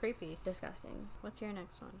 disgusting. It's creepy. Disgusting. What's your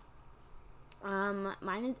next one?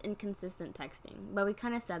 Mine is inconsistent texting. But we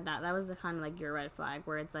kind of said that. That was the kind of, like, your red flag,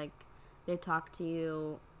 where it's, like, they talk to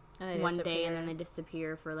you one day and then they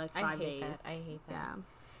disappear for, like, 5 days. I hate that. Yeah.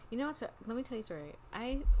 You know what? So, let me tell you a story.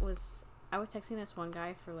 I was texting this one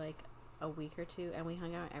guy for, like, a week or two, and we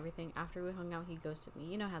hung out and everything. After we hung out, he ghosted me.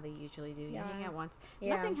 You know how they usually do. Yeah. You hang out once.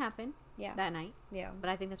 Yeah. Nothing happened that night. Yeah.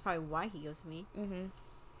 But I think that's probably why he ghosted me. Mm-hmm.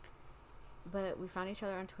 But we found each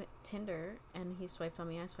other on Tinder, and he swiped on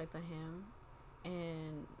me, I swiped on him,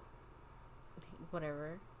 and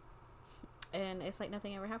whatever. And it's like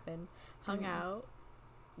nothing ever happened. Hung out,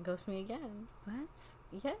 ghosted me again.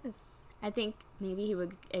 What? Yes. I think maybe he was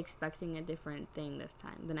expecting a different thing this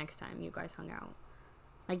time, the next time you guys hung out.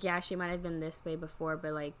 Like, yeah, she might have been this way before,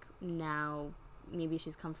 but, like, now maybe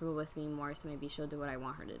she's comfortable with me more, so maybe she'll do what I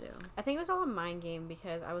want her to do. I think it was all a mind game,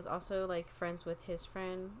 because I was also, like, friends with his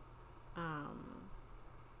friend, I'll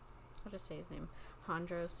just say his name,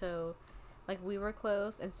 Hondro. So, like, we were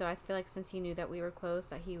close, and so I feel like since he knew that we were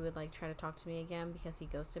close, that he would, like, try to talk to me again, because he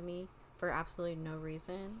ghosted me for absolutely no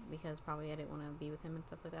reason, because probably I didn't want to be with him and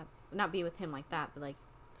stuff like that. Not be with him like that, but, like,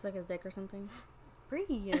 Suck his dick or something?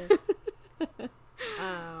 Brie.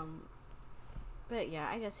 But yeah,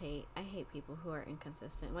 I hate people who are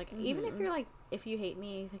inconsistent. Like, even if you're like, if you hate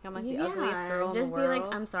me, you think I'm like the ugliest girl in the world. Just be like,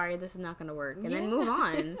 I'm sorry, this is not gonna work, and then move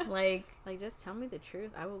on. Like, just tell me the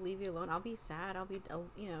truth. I will leave you alone. I'll be sad. I'll be,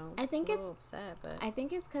 you know, I think a little upset. But I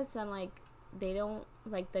think it's because some, like, they don't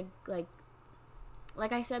like the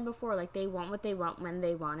like I said before, like, they want what they want when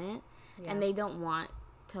they want it, and they don't want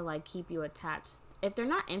to, like, keep you attached. If they're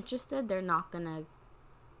not interested, they're not gonna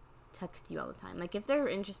text you all the time. Like, if they're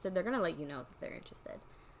interested, they're gonna let you know that they're interested.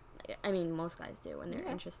 I mean, most guys do. When they're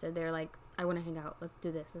interested, they're like, I want to hang out, let's do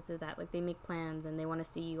this, let's do that. Like, they make plans and they want to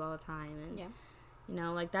see you all the time. And you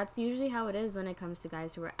know, like, that's usually how it is when it comes to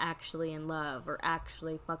guys who are actually in love or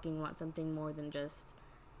actually fucking want something more than just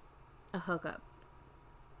a hookup,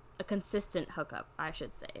 a consistent hookup, I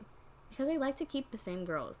should say, because they like to keep the same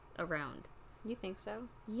girls around. You think so?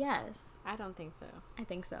 Yes. I don't think so. I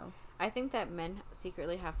think so. I think that men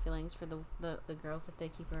secretly have feelings for the girls that they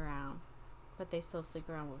keep around, but they still sleep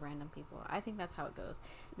around with random people. I think that's how it goes.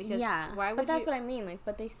 Because why would but that's what I mean. Like,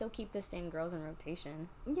 but they still keep the same girls in rotation.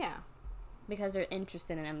 Yeah. Because they're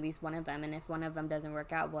interested in at least one of them, and if one of them doesn't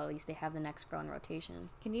work out, well, at least they have the next girl in rotation.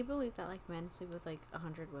 Can you believe that, like, men sleep with, like,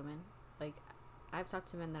 100 women? Like, I've talked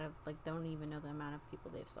to men that have, like, don't even know the amount of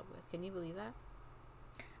people they've slept with. Can you believe that?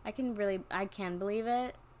 I can believe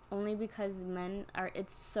it, only because men are,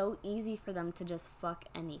 it's so easy for them to just fuck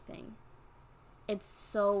anything. It's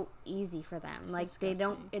so easy for them. It's like,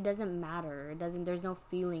 disgusting. It doesn't matter. There's no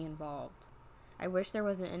feeling involved. I wish there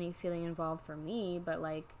wasn't any feeling involved for me, but,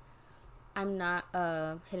 like, I'm not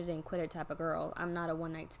a hit it and quit it type of girl. I'm not a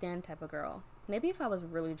one night stand type of girl. Maybe if I was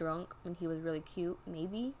really drunk and he was really cute,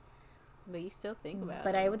 maybe. But you still think about it.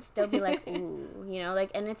 But I would still be like, ooh, you know, like,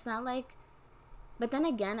 and it's not like, but then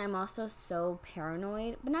again, I'm also so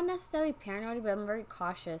paranoid, but not necessarily paranoid, but I'm very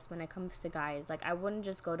cautious when it comes to guys. Like, I wouldn't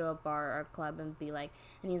just go to a bar or a club and be like,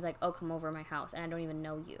 and he's like, oh, come over to my house, and I don't even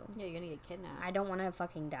know you. Yeah, you're gonna get kidnapped. I don't want to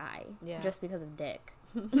fucking die. Yeah. Just because of dick.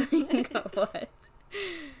 Like, what?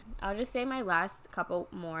 I'll just say my last couple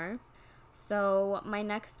more. So, my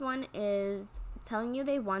next one is telling you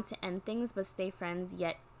they want to end things but stay friends,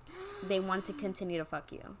 yet they want to continue to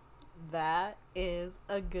fuck you. That is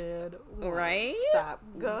a good one. Right? Stop.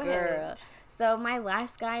 Go ahead. So my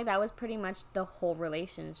last guy, that was pretty much the whole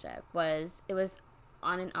relationship. It was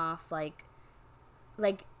on and off, like,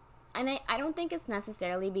 and I don't think it's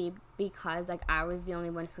necessarily because, like, I was the only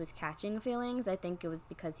one who was catching feelings. I think it was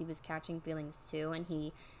because he was catching feelings too, and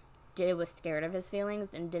he was scared of his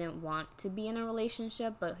feelings and didn't want to be in a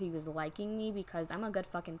relationship, but he was liking me because I'm a good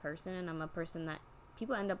fucking person, and I'm a person that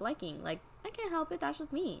people end up liking. Like, I can't help it, that's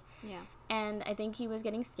just me. Yeah. And I think he was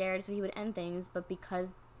getting scared, so he would end things, but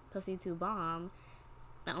because pussy too bomb,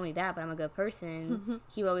 not only that, but I'm a good person,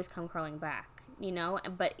 he would always come crawling back, you know?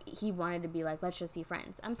 But he wanted to be like, let's just be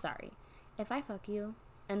friends. I'm sorry. If I fuck you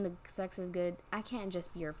and the sex is good, I can't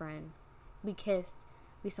just be your friend. We kissed.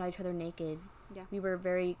 We saw each other naked. Yeah. We were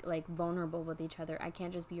very, like, vulnerable with each other. I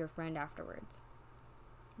can't just be your friend afterwards.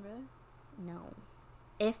 Really? No.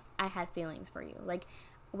 If I had feelings for you. Like,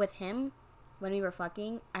 with him, when we were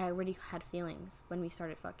fucking, I already had feelings when we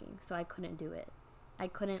started fucking, so I couldn't do it. I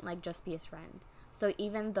couldn't, like, just be his friend. So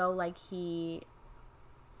even though, like, he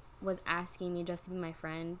was asking me just to be my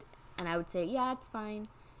friend, and I would say, yeah, it's fine,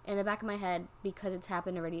 in the back of my head, because it's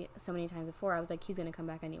happened already so many times before, I was like, he's gonna come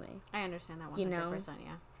back anyway. I understand that 100%, you know?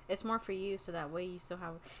 Yeah. It's more for you, so that way you still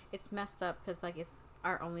have... It's messed up, because, like, it's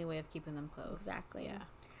our only way of keeping them close. Exactly.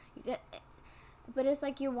 Yeah. But it's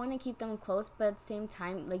like you want to keep them close, but at the same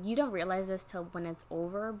time, like, you don't realize this till when it's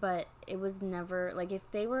over, but it was never, like, if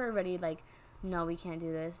they were already like, no, we can't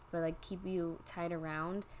do this, but, like, keep you tied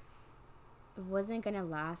around, it wasn't going to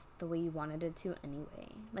last the way you wanted it to anyway.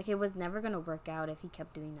 Like, it was never going to work out if he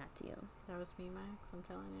kept doing that to you. That was me, Max. I'm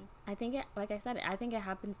telling you. I think it, like I said, I think it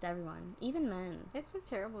happens to everyone, even men. It's so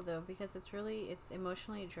terrible, though, because it's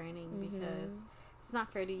emotionally draining, because it's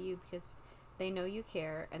not fair to you, because they know you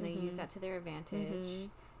care, and they use that to their advantage,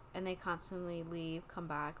 and they constantly leave, come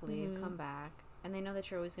back, leave, come back, and they know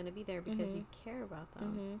that you're always going to be there because you care about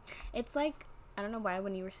them. It's like, I don't know why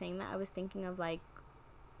when you were saying that, I was thinking of, like,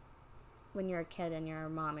 when you're a kid and your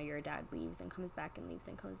mom or your dad leaves and comes back and leaves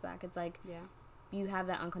and comes back. It's like, you have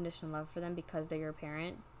that unconditional love for them because they're your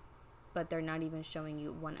parent, but they're not even showing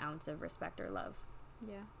you 1 ounce of respect or love.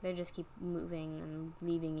 Yeah. They just keep moving and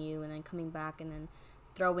leaving you and then coming back and then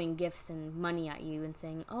throwing gifts and money at you and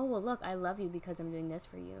saying, oh, well, look, I love you because I'm doing this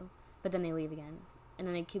for you. But then they leave again. And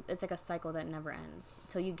then it's like a cycle that never ends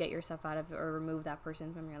until you get yourself out of it or remove that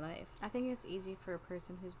person from your life. I think it's easy for a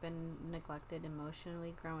person who's been neglected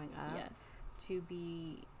emotionally growing up to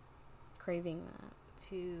be craving that.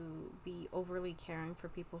 To be overly caring for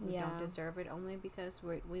people who don't deserve it, only because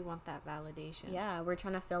we want that validation. Yeah, we're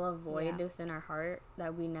trying to fill a void within our heart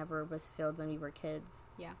that we never was filled when we were kids.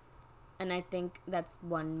 Yeah. And I think that's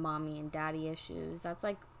one mommy and daddy issues. That's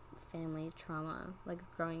like family trauma, like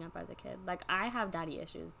growing up as a kid. Like, I have daddy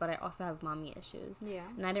issues, but I also have mommy issues. Yeah.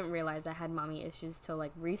 And I didn't realize I had mommy issues till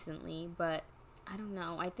like recently, but I don't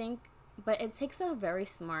know. I think, but it takes a very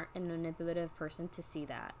smart and manipulative person to see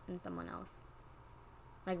that in someone else.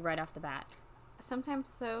 Like, right off the bat.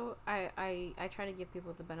 Sometimes, though, I try to give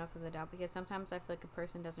people the benefit of the doubt, because sometimes I feel like a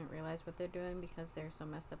person doesn't realize what they're doing because they're so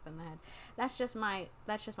messed up in the head. That's just my,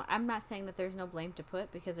 I'm not saying that there's no blame to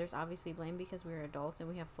put, because there's obviously blame, because we're adults and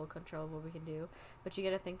we have full control of what we can do. But you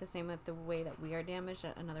got to think the same, with the way that we are damaged,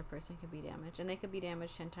 that another person could be damaged. And they could be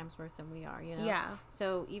damaged 10 times worse than we are, you know? Yeah.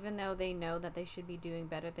 So even though they know that they should be doing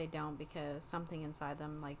better, they don't, because something inside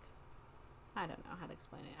them, like, I don't know how to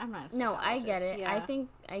explain it. I'm not a No, I get it. Yeah. I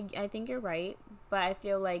think you're right, but I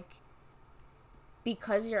feel like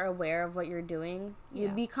because you're aware of what you're doing, you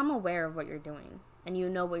become aware of what you're doing, and you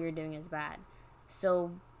know what you're doing is bad.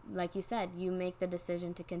 So, like you said, you make the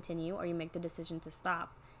decision to continue, or you make the decision to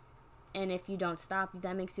stop. And if you don't stop,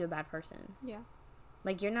 that makes you a bad person. Yeah.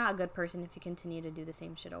 Like, you're not a good person if you continue to do the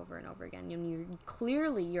same shit over and over again.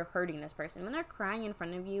 You're hurting this person. When they're crying in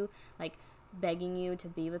front of you, like, begging you to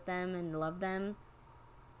be with them and love them,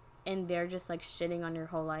 and they're just like shitting on your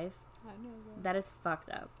whole life. I know. Bro. That is fucked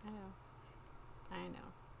up. I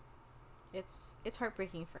know. It's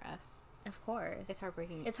heartbreaking for us. Of course. It's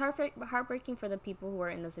heartbreaking. It's heartbreaking for the people who are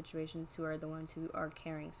in those situations, who are the ones who are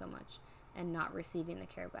caring so much and not receiving the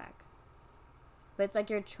care back. But it's like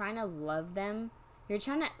you're trying to love them. You're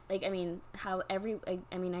trying to, like,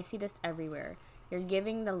 I see this everywhere. You're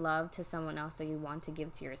giving the love to someone else that you want to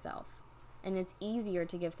give to yourself. And it's easier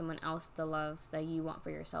to give someone else the love that you want for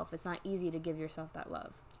yourself. It's not easy to give yourself that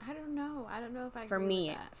love. I don't know if I for agree me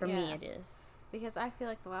with that. For me it is, because I feel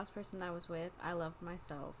like the last person I was with, I loved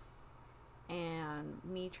myself, and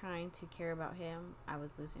me trying to care about him, I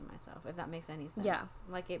was losing myself, if that makes any sense. Yeah.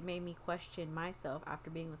 Like, it made me question myself after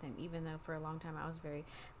being with him, even though for a long time I was very,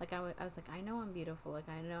 like, I was like, I know I'm beautiful, like,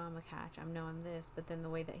 I know I'm a catch, I know I'm this, but then the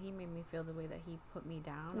way that he made me feel, the way that he put me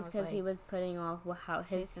down, it's because he was putting off how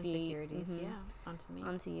his insecurities, onto me.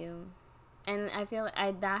 Onto you. And I feel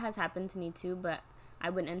like that has happened to me too, but I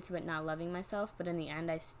went into it not loving myself, but in the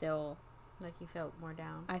end I still... Like, you felt more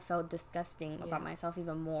down. I felt disgusting about myself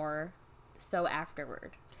even more so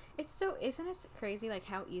afterward. It's so, isn't it crazy, like,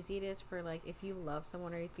 how easy it is for, like, if you love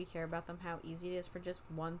someone or if you care about them, how easy it is for just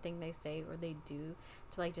one thing they say or they do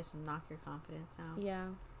to, like, just knock your confidence out. Yeah.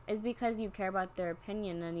 It's because you care about their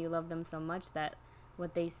opinion and you love them so much that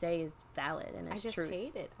what they say is valid and it's true.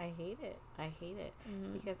 I hate it.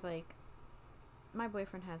 Mm-hmm. Because, like, my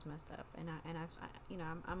boyfriend has messed up, and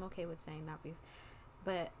I'm okay with saying that,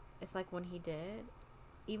 but it's like when he did,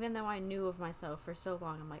 even though I knew of myself for so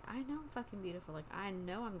long, I'm like, I know I'm fucking beautiful. Like, I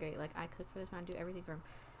know I'm great. Like, I cook for this man, do everything for him.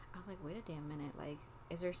 I was like, wait a damn minute. Like,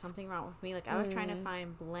 is there something wrong with me? Like, I was trying to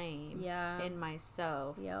find blame in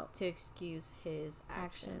myself to excuse his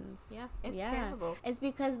actions. Yeah, it's terrible. It's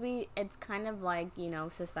because it's kind of like,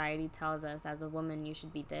 society tells us as a woman, you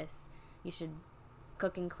should be this. You should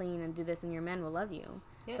cook and clean and do this, and your man will love you.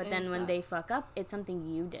 Yeah, but then when they fuck up, it's something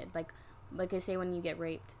you did. Like I say, when you get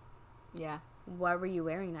raped. Yeah. What were you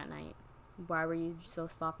wearing that night? Why were you so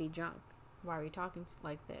sloppy drunk? Why are you talking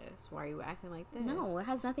like this? Why are you acting like this? No, it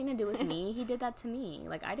has nothing to do with me. He did that to me.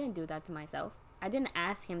 Like, I didn't do that to myself. I didn't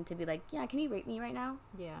ask him to be like, yeah, can you rape me right now?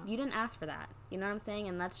 Yeah. You didn't ask for that. You know what I'm saying?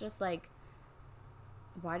 And that's just like,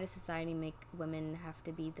 why does society make women have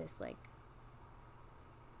to be this, like,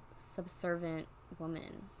 subservient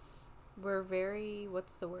woman? We're very,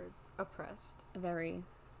 what's the word? Oppressed. Very.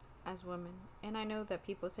 As women. And I know that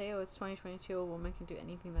people say, oh, it's 2022, a woman can do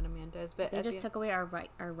anything that a man does. But they just took away our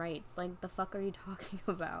rights. Like, the fuck are you talking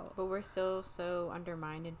about? But we're still so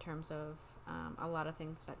undermined in terms of a lot of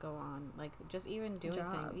things that go on. Like, just even doing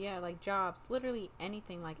things. Yeah, like jobs. Literally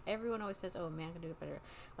anything. Like, everyone always says, oh, a man can do it better.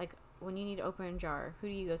 Like, when you need to open a jar, who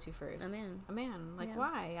do you go to first? A man. A man. Like,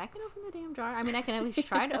 why? I can open the damn jar. I mean, I can at least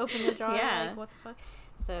try to open the jar. Yeah. Like, what the fuck?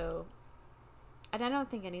 So... And I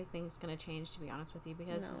don't think anything's going to change, to be honest with you,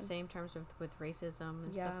 because the same terms with racism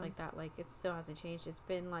and stuff like that, like, it still hasn't changed. It's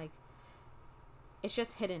been, like, it's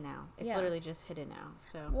just hidden now. It's literally just hidden now,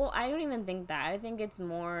 so. Well, I don't even think that. I think it's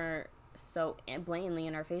more so blatantly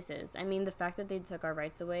in our faces. I mean, the fact that they took our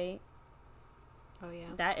rights away. Oh, yeah.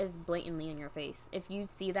 That is blatantly in your face. If you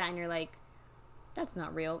see that and you're like, that's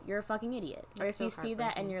not real, you're a fucking idiot. Or if you see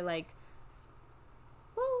that and you're like,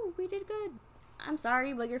 woo, we did good. I'm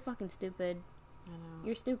sorry, but you're fucking stupid. I know.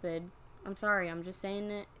 You're stupid. I'm sorry. I'm just saying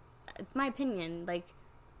it. It's my opinion. Like,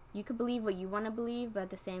 you could believe what you want to believe, but at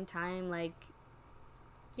the same time, like...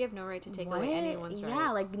 You have no right to take away anyone's rights. Yeah,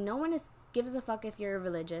 like, no one gives a fuck if you're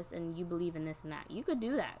religious and you believe in this and that. You could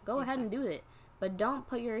do that. Go ahead and do it. But don't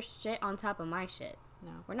put your shit on top of my shit.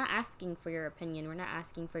 No. We're not asking for your opinion. We're not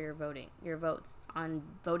asking for your votes on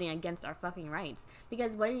voting against our fucking rights.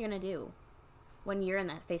 Because what are you going to do when you're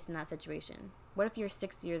facing that situation? What if you're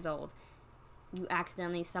 6 years old? You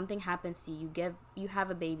accidentally, something happens to you, you have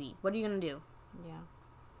a baby. What are you going to do? Yeah.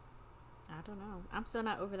 I don't know. I'm still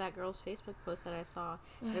not over that girl's Facebook post that I saw.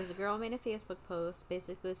 There's a girl made a Facebook post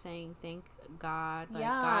basically saying, thank God. Like,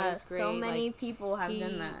 God is great. So many people have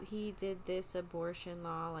done that. He did this abortion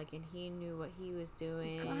law, like, and he knew what he was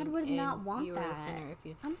doing. God would not want you that. Were a sinner if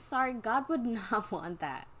you... I'm sorry. God would not want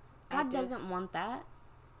that. God doesn't want that.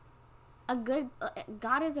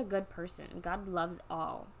 God is a good person. God loves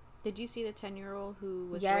all. Did you see the 10-year-old who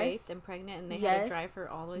was raped and pregnant, and they had to drive her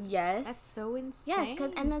all the way? Yes. That's so insane. Yes,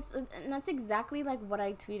 and that's exactly like what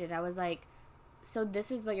I tweeted. I was like, so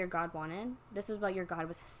this is what your God wanted? This is what your God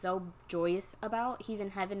was so joyous about? He's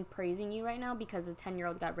in heaven praising you right now because the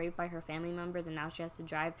 10-year-old got raped by her family members, and now she has to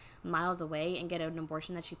drive miles away and get an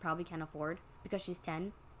abortion that she probably can't afford because she's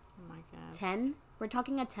 10? Oh my God. 10? We're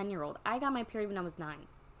talking a 10-year-old. I got my period when I was 9.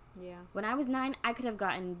 Yeah. When I was 9, I could have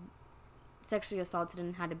gotten sexually assaulted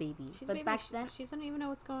and had a baby. But back then, she doesn't even know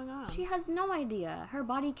what's going on. She has no idea. Her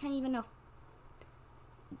body can't even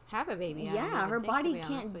have a baby. Yeah, her body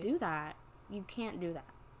can't do that. You can't do that.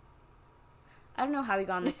 I don't know how we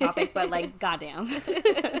got on this topic, but like, goddamn.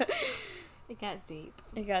 It got deep.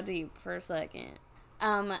 It got deep for a second.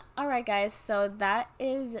 Alright guys, so that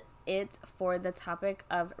is it for the topic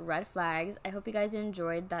of red flags. I hope you guys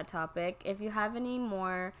enjoyed that topic. If you have any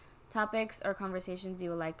more topics or conversations you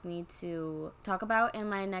would like me to talk about in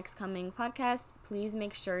my next coming podcast, please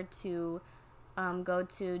make sure to go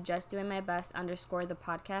to justdoingmybest _ the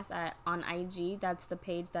podcast on IG. That's the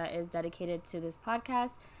page that is dedicated to this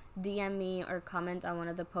podcast. DM me or comment on one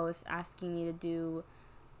of the posts asking me to do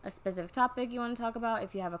a specific topic you want to talk about.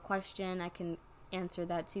 If you have a question, I can answer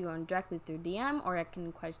that to you directly through DM, or I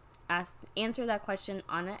can answer that question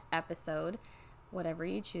on an episode, whatever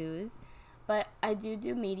you choose. But I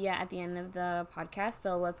do media at the end of the podcast,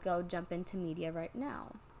 so let's go jump into media right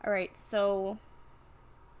now. Alright, so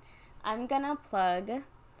I'm gonna plug.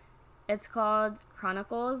 It's called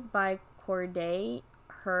Chronicles by Cordae,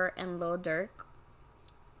 Her, and Lil Durk.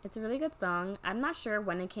 It's a really good song. I'm not sure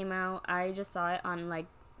when it came out. I just saw it on, like,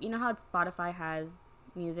 you know how Spotify has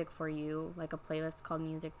music for you, like a playlist called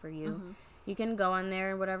Music for You. Mm-hmm. You can go on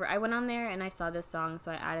there, whatever. I went on there and I saw this song,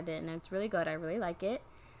 so I added it, and it's really good. I really like it.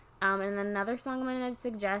 And then another song I'm going to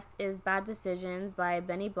suggest is Bad Decisions by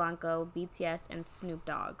Benny Blanco, BTS, and Snoop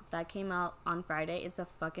Dogg. That came out on Friday. It's a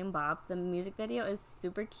fucking bop. The music video is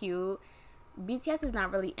super cute. BTS is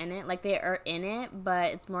not really in it. Like, they are in it,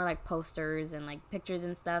 but it's more like posters and, like, pictures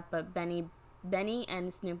and stuff. But Benny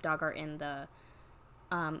and Snoop Dogg are in the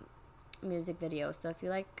music video. So if you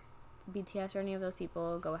like BTS or any of those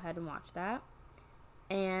people, go ahead and watch that.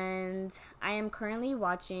 And I am currently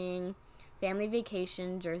watching Family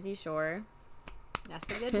Vacation Jersey Shore. That's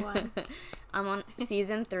a good one. I'm on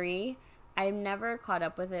season 3. I never caught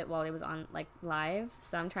up with it while it was on like live,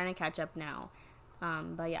 so I'm trying to catch up now.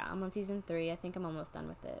 But yeah, I'm on season 3. I think I'm almost done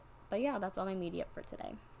with it. But yeah, that's all my media for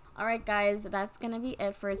today. Alright guys, that's gonna be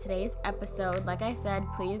it for today's episode. Like I said,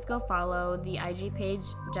 please go follow the IG page,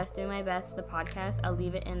 Just Doing My Best, the podcast. I'll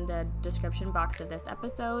leave it in the description box of this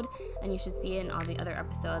episode, and you should see it in all the other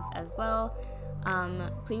episodes as well.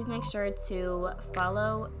 Please make sure to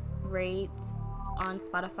follow, rate on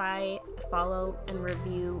Spotify, follow and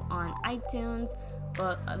review on iTunes.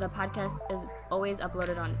 But the podcast is always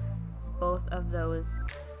uploaded on both of those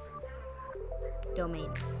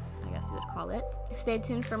domains, I guess you would call it. Stay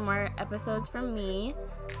tuned for more episodes from me.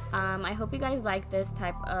 I hope you guys like this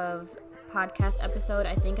type of podcast episode.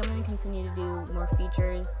 I think I'm going to continue to do more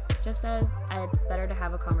features, just as it's better to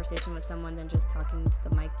have a conversation with someone than just talking to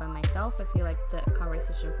the mic by myself. I feel like the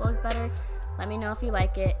conversation flows better. Let me know if you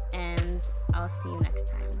like it, and I'll see you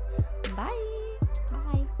next time. Bye!